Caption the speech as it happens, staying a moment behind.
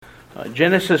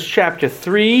Genesis chapter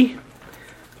 3,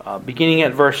 beginning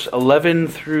at verse 11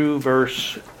 through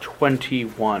verse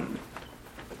 21.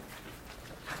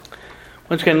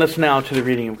 Once again, listen now to the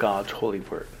reading of God's holy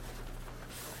word.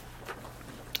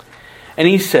 And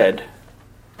he said,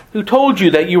 "Who told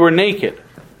you that you were naked?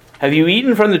 Have you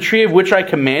eaten from the tree of which I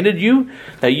commanded you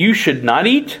that you should not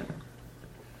eat?"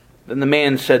 Then the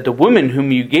man said, "The woman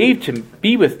whom you gave to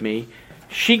be with me,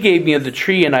 she gave me of the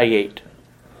tree, and I ate."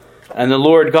 And the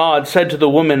Lord God said to the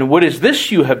woman, "What is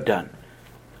this you have done?"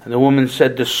 And the woman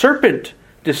said, "The serpent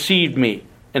deceived me,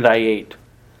 and I ate."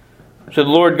 So the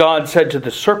Lord God said to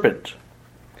the serpent,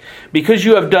 "Because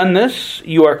you have done this,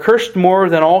 you are cursed more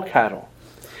than all cattle,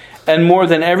 and more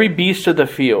than every beast of the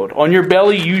field. On your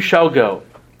belly you shall go,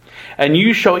 and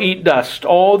you shall eat dust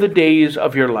all the days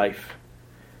of your life.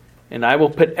 And I will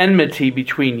put enmity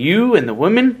between you and the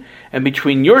woman, and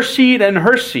between your seed and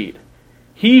her seed.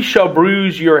 He shall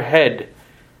bruise your head,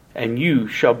 and you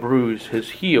shall bruise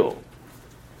his heel."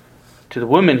 To the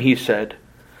woman he said,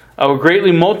 "I will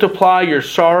greatly multiply your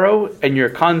sorrow and your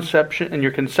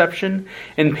conception.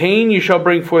 In pain you shall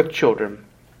bring forth children.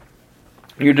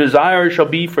 Your desire shall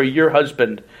be for your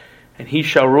husband, and he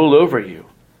shall rule over you."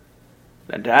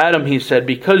 And to Adam he said,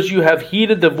 "Because you have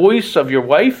heeded the voice of your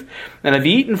wife, and have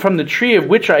eaten from the tree of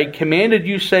which I commanded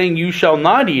you, saying, you shall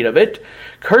not eat of it,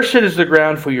 cursed is the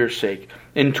ground for your sake.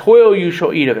 In toil you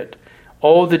shall eat of it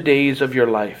all the days of your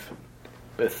life.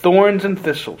 But thorns and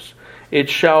thistles it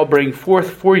shall bring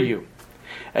forth for you.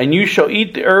 And you shall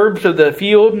eat the herbs of the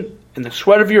field, in the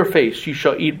sweat of your face you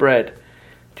shall eat bread,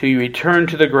 till you return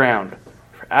to the ground.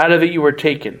 For out of it you were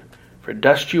taken, for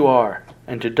dust you are,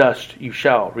 and to dust you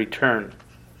shall return."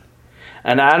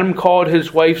 And Adam called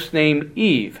his wife's name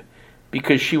Eve,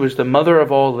 because she was the mother of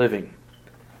all living.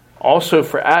 Also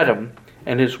for Adam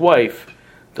and his wife,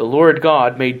 the Lord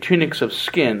God made tunics of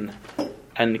skin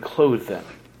and clothed them.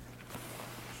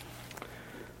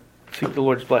 Seek the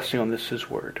Lord's blessing on this, his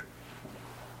word.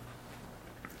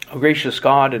 O gracious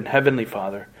God and heavenly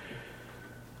Father,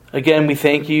 again we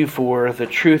thank you for the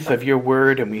truth of your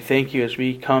word, and we thank you as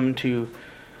we come to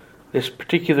this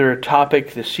particular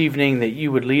topic this evening, that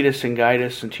you would lead us and guide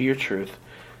us into your truth.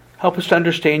 Help us to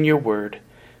understand your word,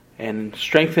 and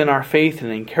strengthen our faith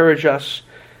and encourage us,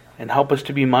 and help us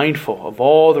to be mindful of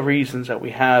all the reasons that we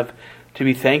have to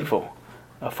be thankful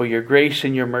for your grace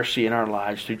and your mercy in our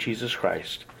lives through Jesus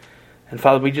Christ. And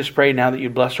Father, we just pray now that you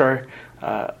bless your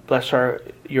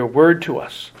word to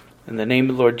us. In the name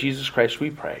of the Lord Jesus Christ we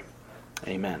pray.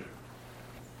 Amen.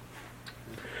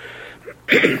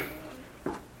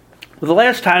 Well, the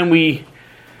last time we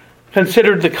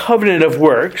considered the covenant of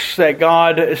works that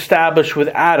God established with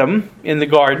Adam in the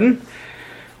garden,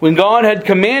 when God had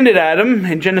commanded Adam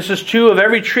in Genesis 2, "Of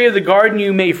every tree of the garden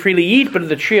you may freely eat, but of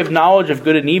the tree of knowledge of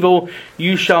good and evil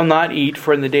you shall not eat,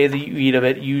 for in the day that you eat of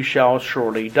it you shall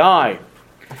surely die."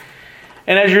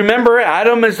 And as you remember,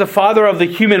 Adam, as the father of the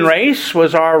human race,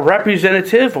 was our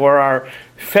representative or our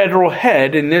federal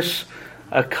head in this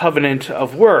covenant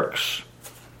of works.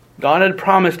 God had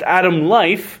promised Adam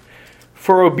life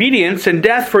for obedience and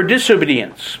death for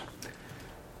disobedience.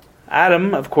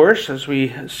 Adam, of course, as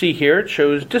we see here,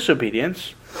 chose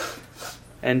disobedience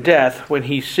and death when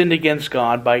he sinned against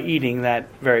God by eating that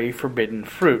very forbidden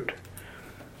fruit.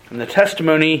 And the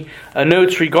testimony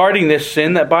notes regarding this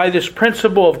sin that by this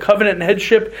principle of covenant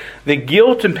headship, the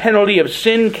guilt and penalty of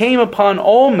sin came upon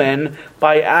all men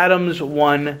by Adam's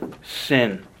one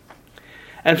sin.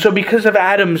 And so because of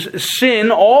Adam's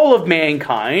sin, all of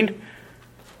mankind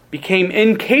became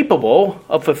incapable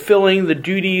of fulfilling the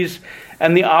duties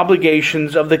and the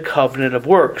obligations of the covenant of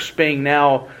works, being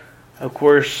now, of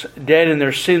course, dead in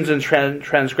their sins and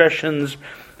transgressions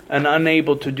and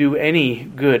unable to do any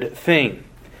good thing.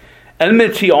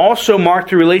 Enmity also marked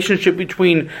the relationship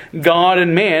between God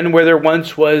and man, where there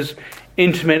once was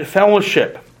intimate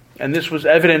fellowship. And this was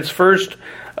evidenced first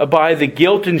by the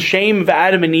guilt and shame of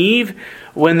Adam and Eve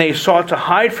when they sought to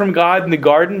hide from God in the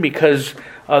garden because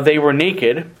they were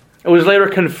naked. It was later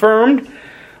confirmed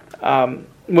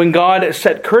when God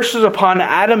set curses upon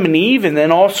Adam and Eve, and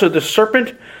then also the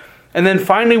serpent. And then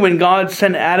finally when God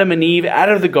sent Adam and Eve out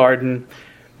of the garden,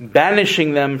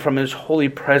 banishing them from his holy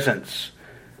presence,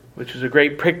 which is a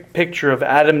great picture of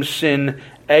Adam's sin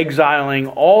exiling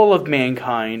all of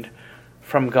mankind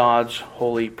from God's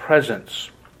holy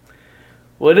presence.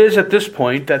 Well, it is at this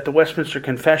point that the Westminster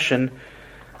Confession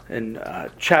in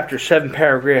chapter 7,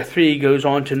 paragraph 3 goes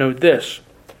on to note this: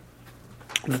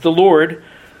 that the Lord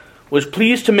was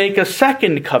pleased to make a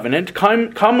second covenant,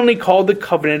 commonly called the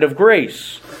covenant of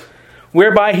grace,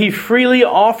 whereby he freely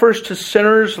offers to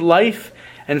sinners life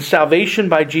and salvation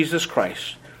by Jesus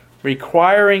Christ,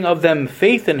 requiring of them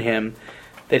faith in him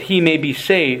that they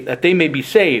may be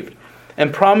saved,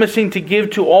 and promising to give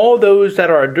to all those that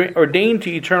are ordained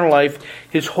to eternal life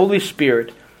his Holy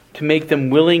Spirit, to make them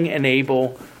willing and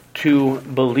able to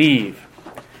believe.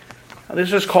 Now,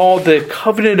 this is called the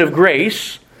covenant of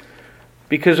grace,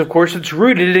 because of course it's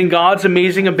rooted in God's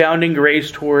amazing abounding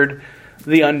grace toward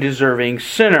the undeserving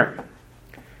sinner.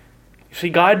 You see,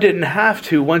 God didn't have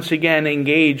to once again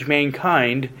engage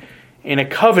mankind in a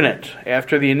covenant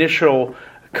after the initial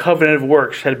covenant of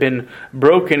works had been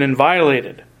broken and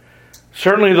violated.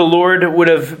 Certainly the Lord would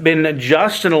have been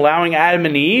just in allowing Adam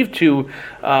and Eve to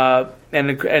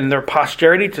and their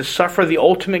posterity to suffer the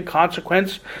ultimate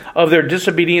consequence of their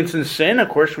disobedience and sin, of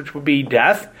course, which would be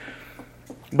death.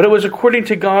 But it was according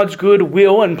to God's good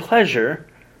will and pleasure,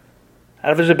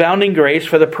 out of his abounding grace,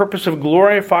 for the purpose of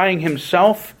glorifying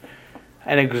himself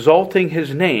and exalting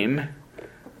his name,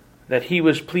 that he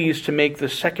was pleased to make the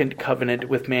second covenant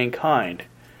with mankind.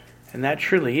 And that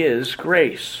truly is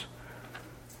grace.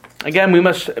 Again, we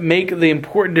must make the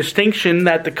important distinction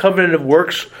that the covenant of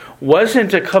works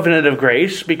wasn't a covenant of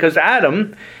grace, because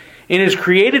Adam, in his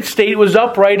created state, was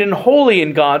upright and holy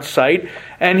in God's sight,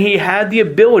 and he had the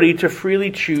ability to freely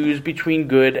choose between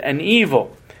good and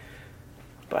evil.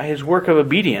 By his work of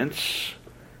obedience,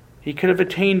 he could have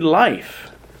attained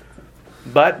life.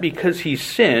 But because he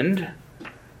sinned,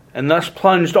 and thus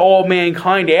plunged all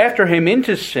mankind after him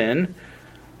into sin,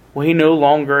 well, he no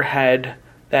longer had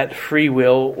that free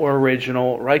will or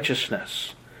original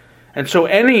righteousness. And so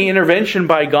any intervention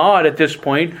by God at this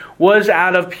point was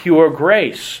out of pure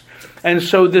grace. And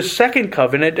so this second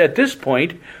covenant at this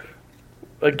point,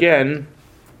 again,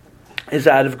 is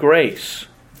out of grace.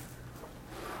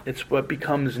 It's what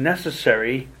becomes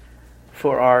necessary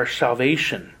for our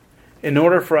salvation. In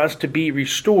order for us to be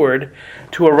restored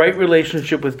to a right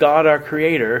relationship with God our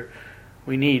Creator,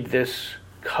 we need this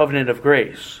covenant of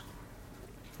grace.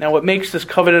 Now, what makes this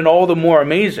covenant all the more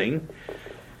amazing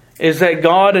is that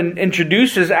God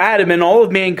introduces Adam and all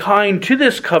of mankind to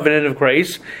this covenant of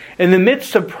grace in the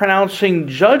midst of pronouncing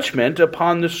judgment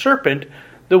upon the serpent,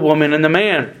 the woman, and the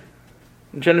man.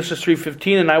 In Genesis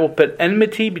 3:15, "And I will put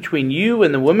enmity between you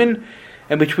and the woman,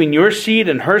 and between your seed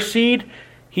and her seed.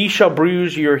 He shall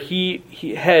bruise your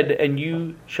head, and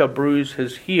you shall bruise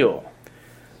his heel."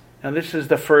 Now, this is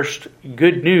the first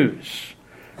good news.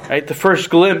 Right? The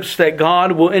first glimpse that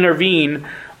God will intervene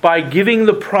by giving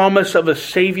the promise of a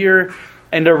Savior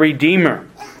and a Redeemer.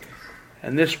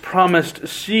 And this promised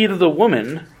seed of the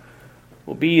woman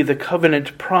will be the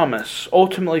covenant promise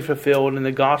ultimately fulfilled in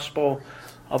the gospel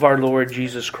of our Lord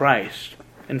Jesus Christ.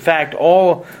 In fact,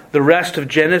 all the rest of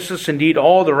Genesis, indeed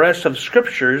all the rest of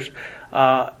Scriptures,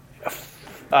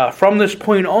 from this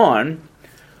point on,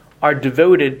 are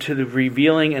devoted to the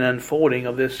revealing and unfolding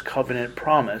of this covenant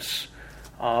promise,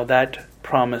 that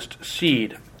promised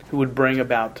seed who would bring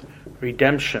about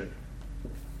redemption.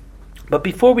 But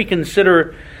before we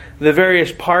consider the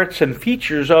various parts and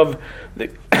features of the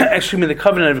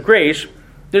covenant of grace,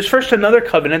 there's first another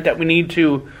covenant that we need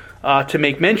to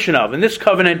make mention of. And this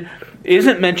covenant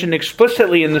isn't mentioned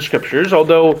explicitly in the Scriptures,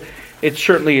 although it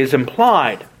certainly is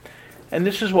implied. And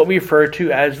this is what we refer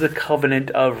to as the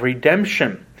covenant of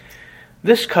redemption.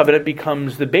 This covenant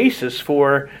becomes the basis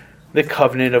for the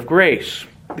covenant of grace.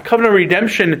 The covenant of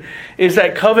redemption is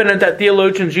that covenant that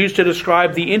theologians use to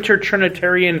describe the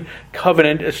intertrinitarian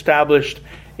covenant established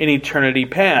in eternity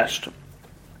past.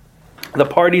 The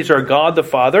parties are God the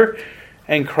Father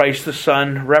and Christ the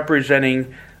Son,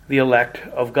 representing the elect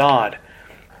of God.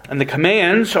 And the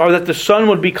commands are that the Son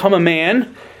would become a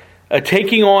man,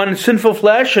 taking on sinful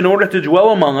flesh in order to dwell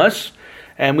among us.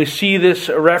 And we see this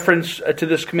reference to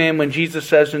this command when Jesus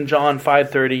says in John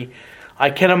 5:30, "I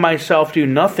can of myself do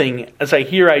nothing. As I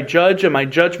hear, I judge, and my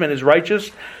judgment is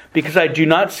righteous, because I do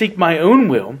not seek my own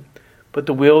will, but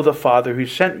the will of the Father who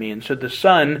sent me." And so the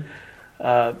Son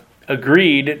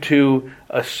agreed to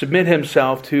submit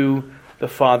himself to the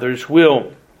Father's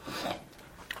will.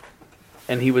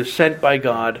 And he was sent by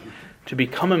God to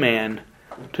become a man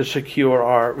to secure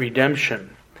our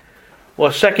redemption. Well,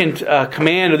 a second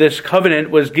command of this covenant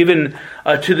was given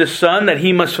to the Son, that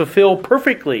he must fulfill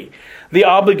perfectly the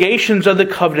obligations of the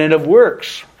covenant of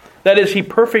works. That is, he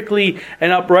perfectly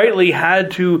and uprightly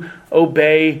had to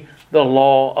obey the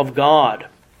law of God.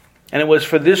 And it was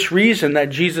for this reason that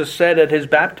Jesus said at his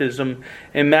baptism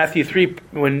in Matthew 3,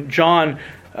 when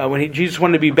Jesus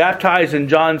wanted to be baptized, and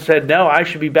John said, "No, I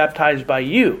should be baptized by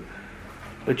you."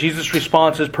 But Jesus'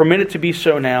 response is, "Permit it to be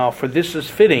so now, for this is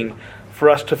fitting for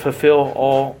us to fulfill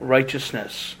all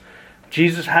righteousness."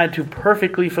 Jesus had to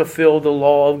perfectly fulfill the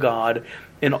law of God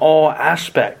in all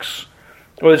aspects.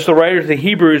 or as the writer of the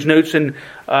Hebrews notes in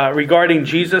regarding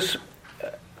Jesus,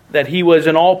 that he was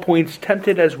in all points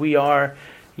tempted as we are,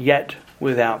 yet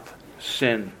without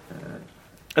sin.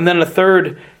 And then a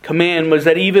third command was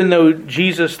that even though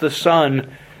Jesus the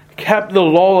Son kept the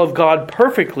law of God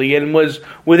perfectly and was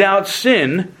without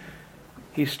sin,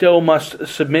 he still must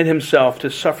submit himself to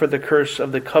suffer the curse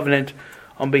of the covenant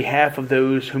on behalf of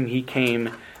those whom he came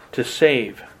to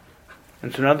save.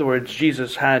 And so in other words,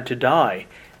 Jesus had to die.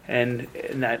 And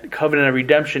in that covenant of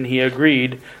redemption,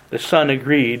 the Son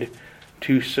agreed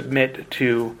to submit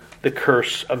to the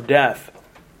curse of death.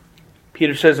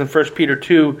 Peter says in 1 Peter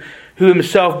 2, who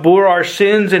himself bore our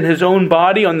sins in his own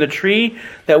body on the tree,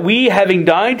 that we, having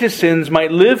died to sins,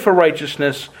 might live for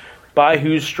righteousness, by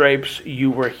whose stripes you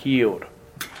were healed.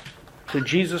 So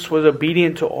Jesus was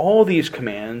obedient to all these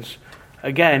commands,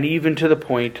 again, even to the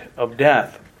point of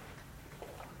death.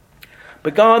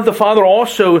 But God the Father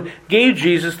also gave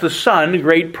Jesus the Son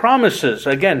great promises.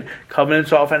 Again,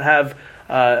 covenants often have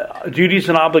duties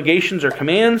and obligations or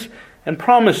commands and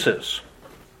promises.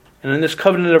 And in this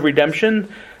covenant of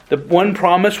redemption, the one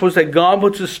promise was that God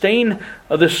would sustain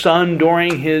the Son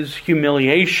during his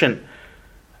humiliation.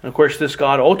 And of course, this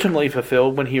God ultimately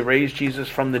fulfilled when he raised Jesus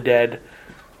from the dead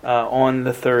on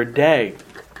the third day.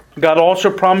 God also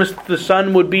promised that the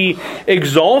Son would be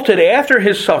exalted after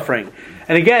his suffering.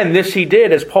 And again, this he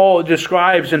did, as Paul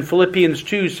describes in Philippians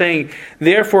 2, saying,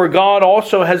 therefore God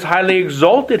also has highly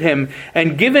exalted him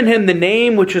and given him the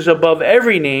name which is above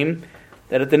every name,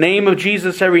 that at the name of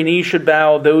Jesus every knee should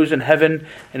bow, those in heaven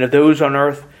and of those on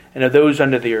earth and of those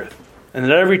under the earth, and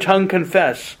that every tongue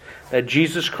confess that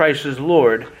Jesus Christ is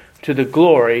Lord, to the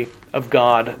glory of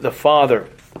God the Father.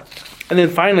 And then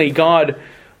finally, God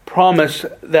promised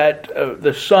that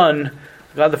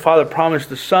God the Father promised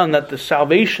the Son that the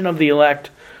salvation of the elect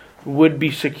would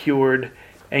be secured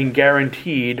and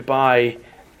guaranteed by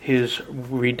his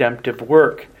redemptive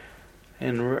work.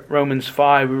 In Romans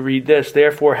 5 we read this,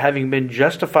 therefore having been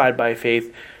justified by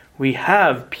faith, we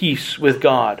have peace with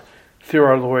God through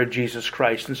our Lord Jesus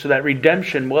Christ. And so that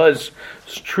redemption was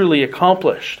truly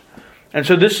accomplished. And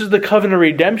so this is the covenant of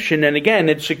redemption, and again,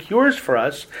 it secures for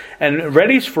us and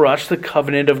readies for us the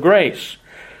covenant of grace.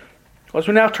 As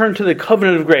we now turn to the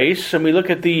covenant of grace, and we look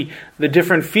at the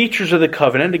different features of the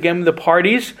covenant, again, the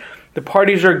parties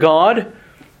are God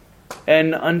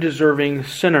and undeserving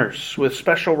sinners, with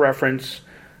special reference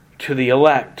to the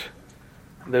elect,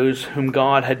 those whom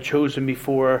God had chosen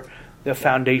before the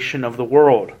foundation of the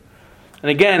world. And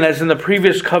again, as in the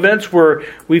previous covenants where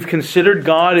we've considered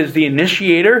God as the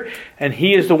initiator, and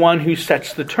he is the one who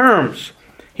sets the terms.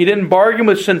 He didn't bargain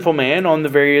with sinful man on the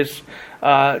various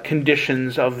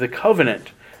conditions of the covenant.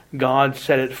 God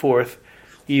set it forth,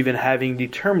 even having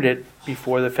determined it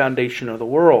before the foundation of the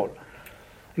world.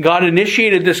 God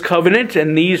initiated this covenant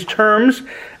and these terms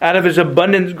out of his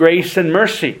abundant grace and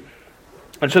mercy.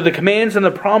 And so the commands and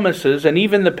the promises and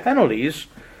even the penalties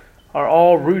are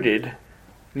all rooted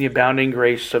in the abounding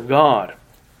grace of God.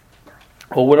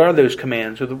 Well, what are those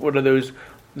commands? What are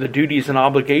the duties and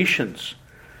obligations?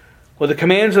 Well, the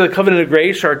commands of the covenant of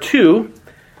grace are two,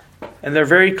 and they're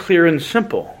very clear and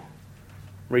simple.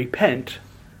 Repent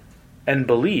and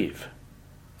believe.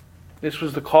 This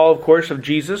was the call, of course, of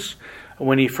Jesus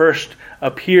when he first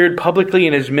appeared publicly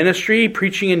in his ministry,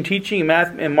 preaching and teaching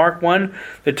in Mark 1.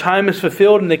 The time is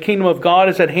fulfilled and the kingdom of God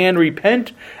is at hand.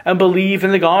 Repent and believe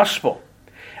in the gospel.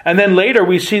 And then later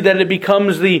we see that it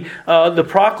becomes the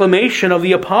proclamation of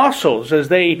the apostles as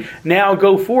they now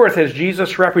go forth as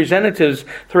Jesus' representatives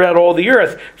throughout all the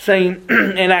earth, saying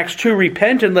in Acts 2,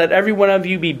 repent and let every one of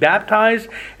you be baptized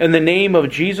in the name of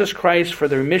Jesus Christ for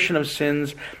the remission of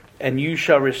sins, and you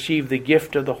shall receive the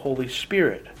gift of the Holy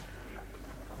Spirit.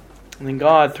 And then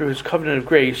God, through his covenant of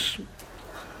grace,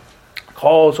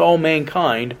 calls all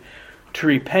mankind to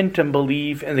repent and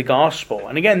believe in the gospel.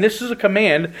 And again, this is a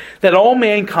command that all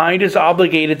mankind is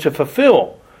obligated to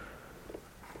fulfill.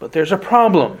 But there's a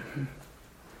problem.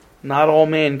 Not all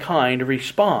mankind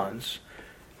responds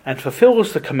and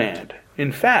fulfills the command.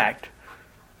 In fact,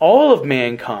 all of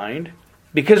mankind,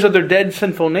 because of their dead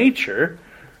sinful nature,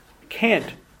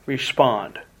 can't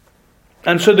respond.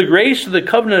 And so the grace of the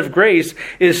covenant of grace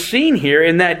is seen here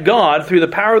in that God, through the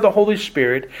power of the Holy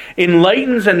Spirit,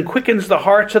 enlightens and quickens the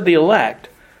hearts of the elect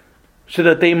so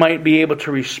that they might be able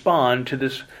to respond to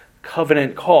this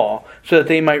covenant call, so that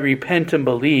they might repent and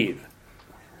believe,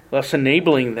 thus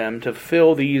enabling them to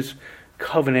fulfill these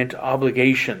covenant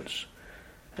obligations.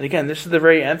 And again, this is the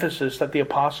very emphasis that the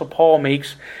Apostle Paul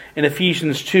makes in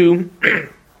Ephesians 2,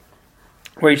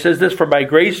 where he says this, for by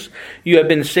grace you have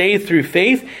been saved through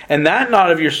faith, and that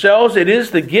not of yourselves, it is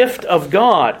the gift of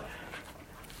God.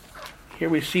 here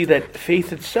we see that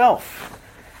faith itself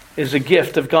is a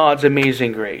gift of God's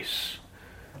amazing grace.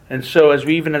 And so as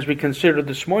we considered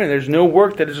this morning, there's no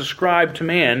work that is ascribed to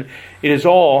man. It is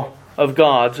all of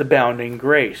God's abounding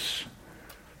grace.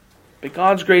 But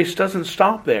God's grace doesn't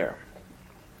stop there.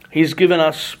 He's given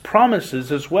us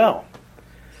promises as well.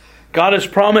 God has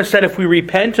promised that if we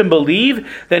repent and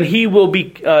believe, then He will be,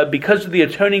 because of the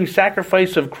atoning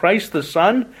sacrifice of Christ the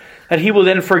Son, that He will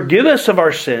then forgive us of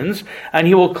our sins and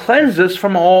He will cleanse us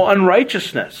from all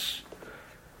unrighteousness.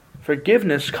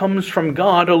 Forgiveness comes from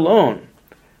God alone,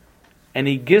 and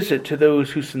He gives it to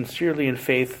those who sincerely in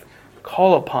faith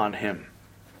call upon Him.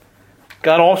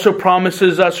 God also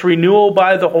promises us renewal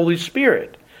by the Holy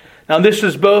Spirit. Now this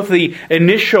is both the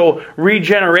initial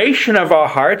regeneration of our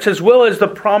hearts as well as the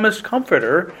promised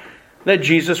comforter that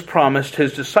Jesus promised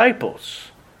His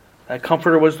disciples. That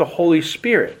comforter was the Holy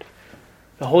Spirit.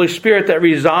 The Holy Spirit that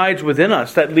resides within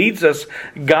us, that leads us,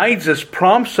 guides us,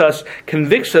 prompts us,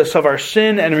 convicts us of our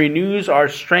sin, and renews our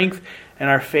strength and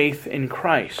our faith in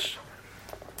Christ.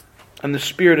 And the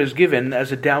Spirit is given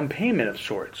as a down payment of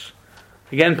sorts.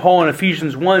 Again, Paul in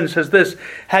Ephesians 1 says this,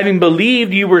 having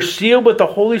believed, you were sealed with the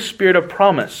Holy Spirit of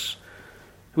promise,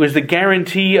 who is the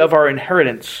guarantee of our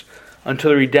inheritance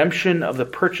until the redemption of the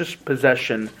purchased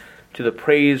possession to the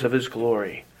praise of His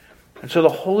glory. And so the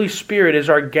Holy Spirit is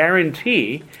our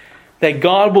guarantee that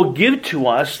God will give to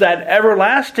us that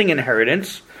everlasting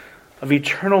inheritance of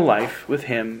eternal life with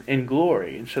Him in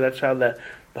glory. And so that's how the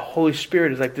Holy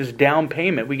Spirit is like this down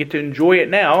payment. We get to enjoy it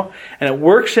now, and it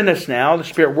works in us now. The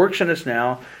Spirit works in us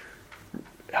now,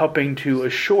 helping to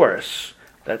assure us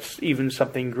that even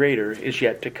something greater is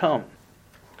yet to come.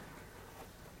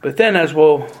 But then as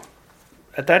well,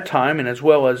 at that time, and as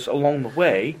well as along the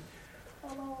way,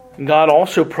 God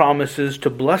also promises to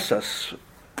bless us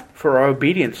for our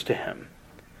obedience to Him.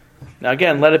 Now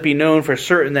again, let it be known for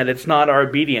certain that it's not our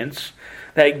obedience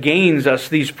that gains us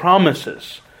these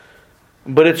promises,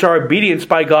 but it's our obedience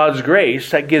by God's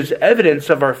grace that gives evidence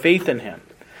of our faith in Him,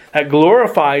 that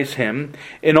glorifies Him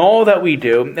in all that we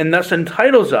do, and thus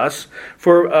entitles us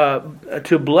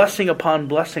to blessing upon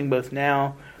blessing both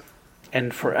now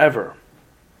and forever.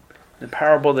 The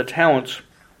parable of the talents,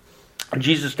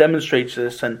 Jesus demonstrates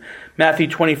this in Matthew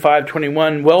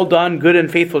 25:21. Well done, good and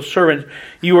faithful servant.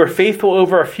 You are faithful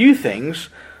over a few things.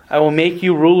 I will make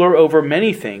you ruler over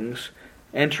many things.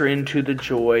 Enter into the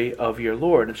joy of your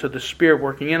Lord. And so the Spirit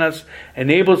working in us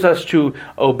enables us to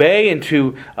obey and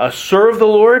to serve the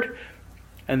Lord.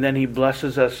 And then He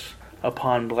blesses us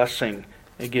upon blessing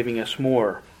and giving us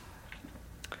more.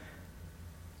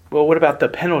 Well, what about the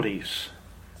penalties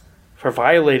for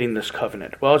violating this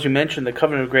covenant? Well, as you mentioned, the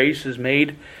covenant of grace is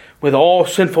made with all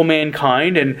sinful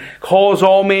mankind and calls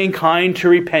all mankind to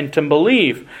repent and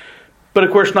believe. But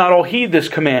of course, not all heed this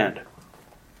command.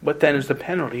 What then is the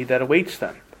penalty that awaits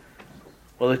them?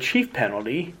 Well, the chief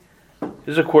penalty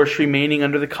is, of course, remaining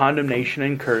under the condemnation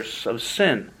and curse of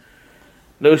sin.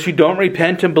 Those who don't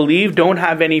repent and believe don't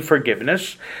have any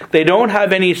forgiveness. They don't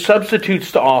have any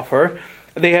substitutes to offer.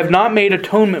 They have not made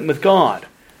atonement with God.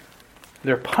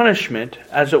 Their punishment,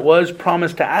 as it was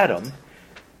promised to Adam,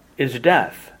 is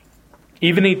death,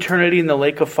 even eternity in the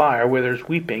lake of fire where there's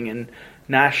weeping and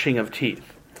gnashing of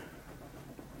teeth.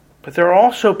 But there are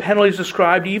also penalties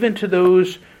ascribed even to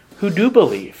those who do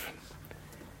believe.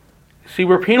 See,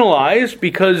 we're penalized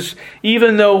because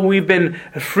even though we've been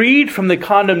freed from the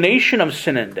condemnation of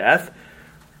sin and death,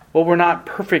 well, we're not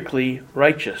perfectly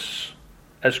righteous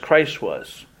as Christ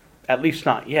was, at least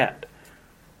not yet.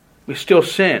 We still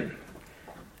sin.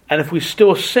 And if we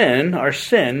still sin, our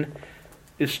sin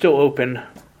is still open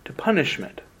to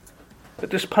punishment.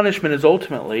 But this punishment is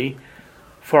ultimately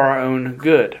for our own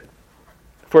good.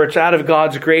 For it's out of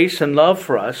God's grace and love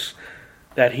for us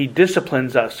that He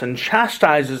disciplines us and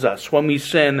chastises us when we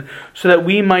sin, so that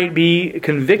we might be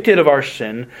convicted of our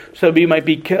sin, so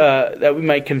that we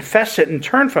might confess it and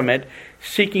turn from it,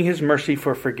 seeking His mercy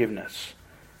for forgiveness.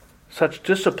 Such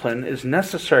discipline is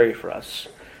necessary for us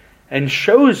and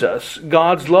shows us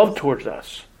God's love towards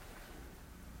us.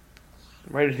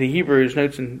 The writer to the Hebrews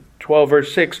notes in 12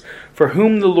 verse 6, for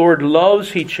whom the Lord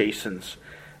loves He chastens,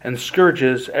 and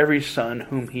scourges every son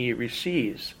whom He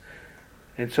receives.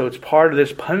 And so it's part of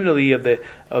this penalty of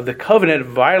the covenant,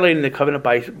 violating the covenant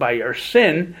by our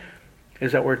sin,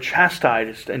 is that we're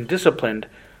chastised and disciplined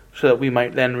so that we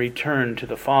might then return to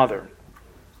the Father.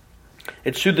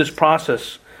 It's through this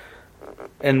process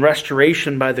and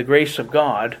restoration by the grace of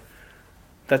God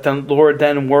that the Lord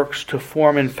then works to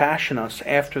form and fashion us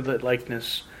after the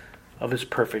likeness of His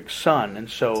perfect Son.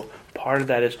 And so part of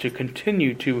that is to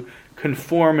continue to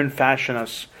conform and fashion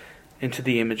us into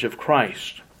the image of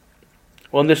Christ.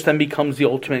 Well, and this then becomes the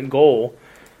ultimate goal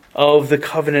of the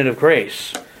covenant of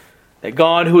grace. That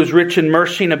God, who is rich in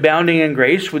mercy and abounding in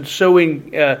grace, would so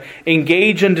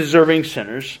engage undeserving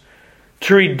sinners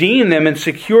to redeem them and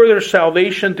secure their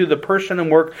salvation through the person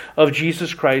and work of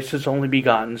Jesus Christ, His only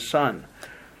begotten Son.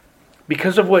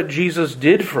 Because of what Jesus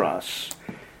did for us,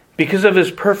 because of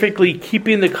His perfectly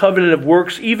keeping the covenant of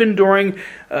works, even during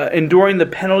enduring the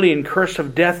penalty and curse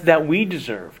of death that we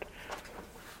deserved,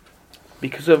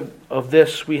 because of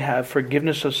this we have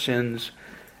forgiveness of sins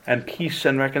and peace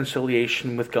and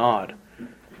reconciliation with God.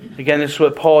 Again, this is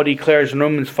what Paul declares in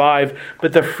Romans 5,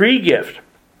 but the free gift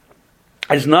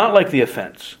is not like the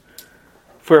offense.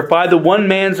 For if by the one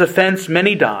man's offense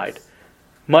many died,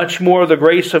 much more the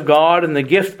grace of God and the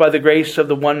gift by the grace of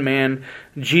the one man,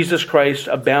 Jesus Christ,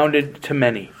 abounded to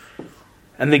many.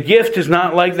 And the gift is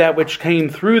not like that which came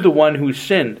through the one who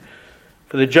sinned.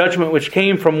 For the judgment which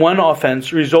came from one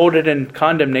offense resulted in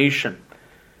condemnation.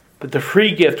 But the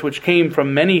free gift which came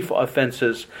from many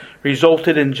offenses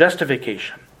resulted in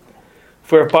justification.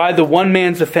 For if by the one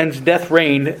man's offense death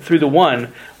reigned through the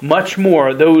one, much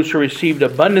more those who received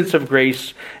abundance of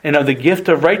grace and of the gift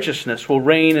of righteousness will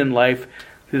reign in life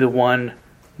through the one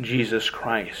Jesus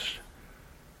Christ.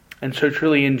 And so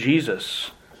truly in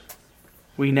Jesus,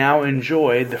 we now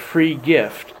enjoy the free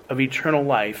gift of eternal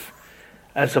life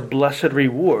as a blessed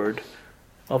reward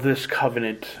of this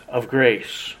covenant of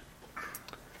grace.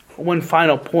 One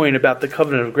final point about the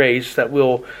covenant of grace that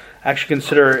we'll actually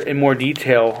consider in more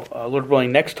detail, Lord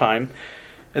willing, next time,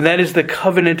 and that is the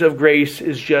covenant of grace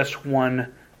is just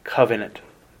one covenant.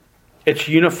 It's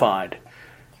unified.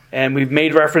 And we've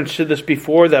made reference to this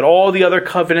before, that all the other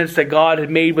covenants that God had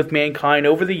made with mankind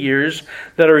over the years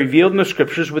that are revealed in the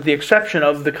Scriptures, with the exception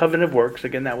of the covenant of works,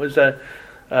 again, that was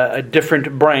a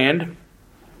different brand.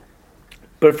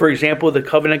 But for example, the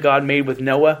covenant God made with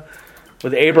Noah,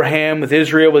 with Abraham, with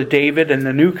Israel, with David, and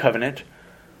the new covenant,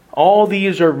 all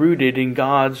these are rooted in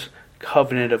God's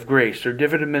covenant of grace. They're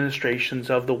different administrations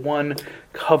of the one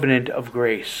covenant of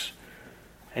grace.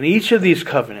 And each of these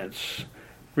covenants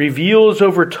reveals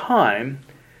over time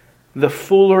the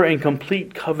fuller and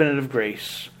complete covenant of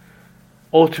grace,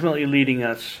 ultimately leading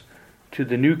us to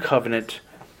the new covenant,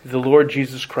 the Lord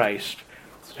Jesus Christ,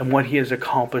 and what He has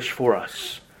accomplished for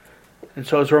us. And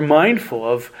so as we're mindful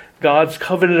of God's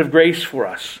covenant of grace for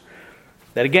us,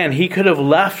 that again, He could have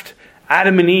left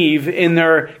Adam and Eve in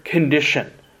their condition.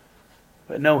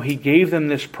 But no, He gave them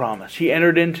this promise. He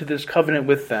entered into this covenant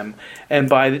with them, and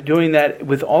by doing that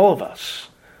with all of us,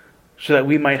 so that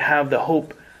we might have the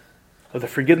hope of the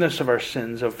forgiveness of our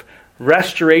sins, of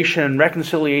restoration and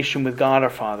reconciliation with God our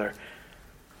Father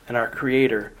and our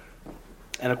Creator,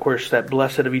 and of course that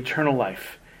blessed of eternal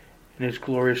life in His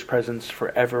glorious presence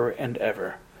forever and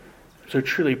ever. So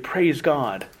truly praise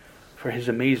God for His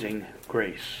amazing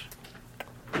grace.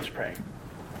 Let's pray.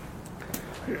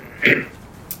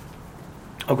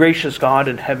 O gracious God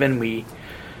in heaven, we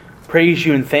praise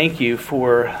You and thank You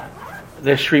for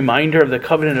this reminder of the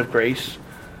covenant of grace.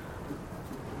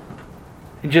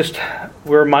 And just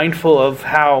we're mindful of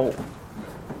how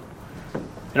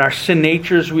in our sin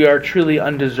natures we are truly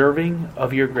undeserving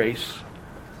of Your grace.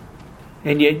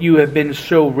 And yet You have been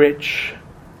so rich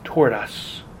toward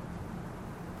us.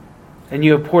 And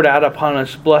You have poured out upon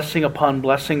us blessing upon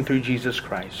blessing through Jesus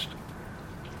Christ.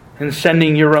 And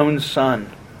sending Your own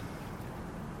Son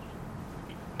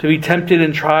to be tempted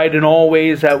and tried in all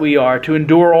ways that we are, to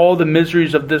endure all the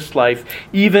miseries of this life,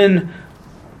 even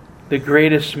the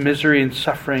greatest misery and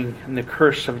suffering and the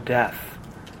curse of death.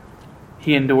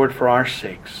 He endured for our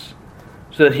sakes,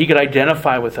 so that He could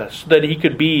identify with us, so that He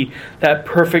could be that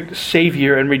perfect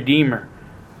Savior and Redeemer,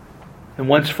 and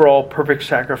once for all perfect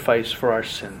sacrifice for our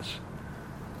sins.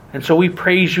 And so we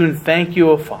praise You and thank You,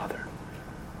 O Father,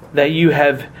 that You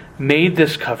have made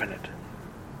this covenant,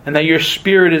 and that Your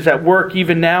Spirit is at work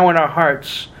even now in our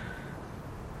hearts,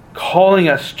 calling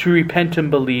us to repent and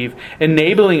believe,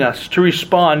 enabling us to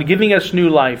respond, giving us new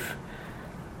life,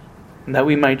 and that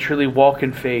we might truly walk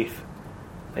in faith,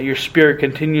 that Your Spirit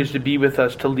continues to be with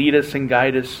us, to lead us and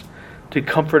guide us, to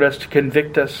comfort us, to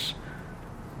convict us,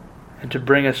 and to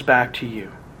bring us back to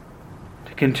You,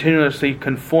 to continuously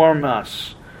conform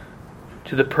us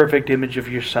to the perfect image of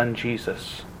Your Son,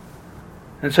 Jesus.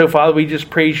 And so, Father, we just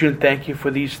praise You and thank You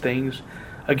for these things.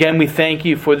 Again, we thank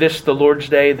You for this, the Lord's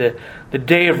Day, the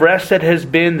day of rest that has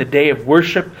been, the day of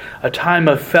worship, a time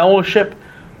of fellowship.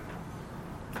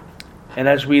 And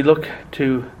as we look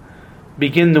to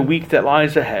begin the week that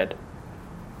lies ahead,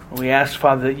 we ask,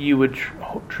 Father, that You would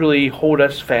truly hold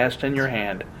us fast in Your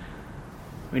hand.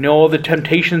 We know all the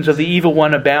temptations of the evil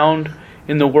one abound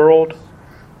in the world.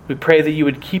 We pray that You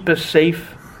would keep us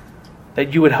safe,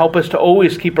 that you would help us to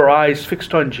always keep our eyes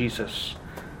fixed on Jesus,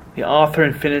 the author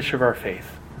and finisher of our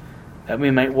faith, that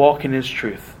we might walk in His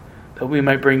truth, that we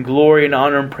might bring glory and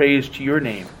honor and praise to your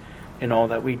name in all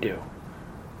that we do.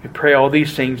 We pray all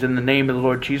these things in the name of the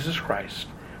Lord Jesus Christ.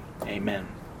 Amen.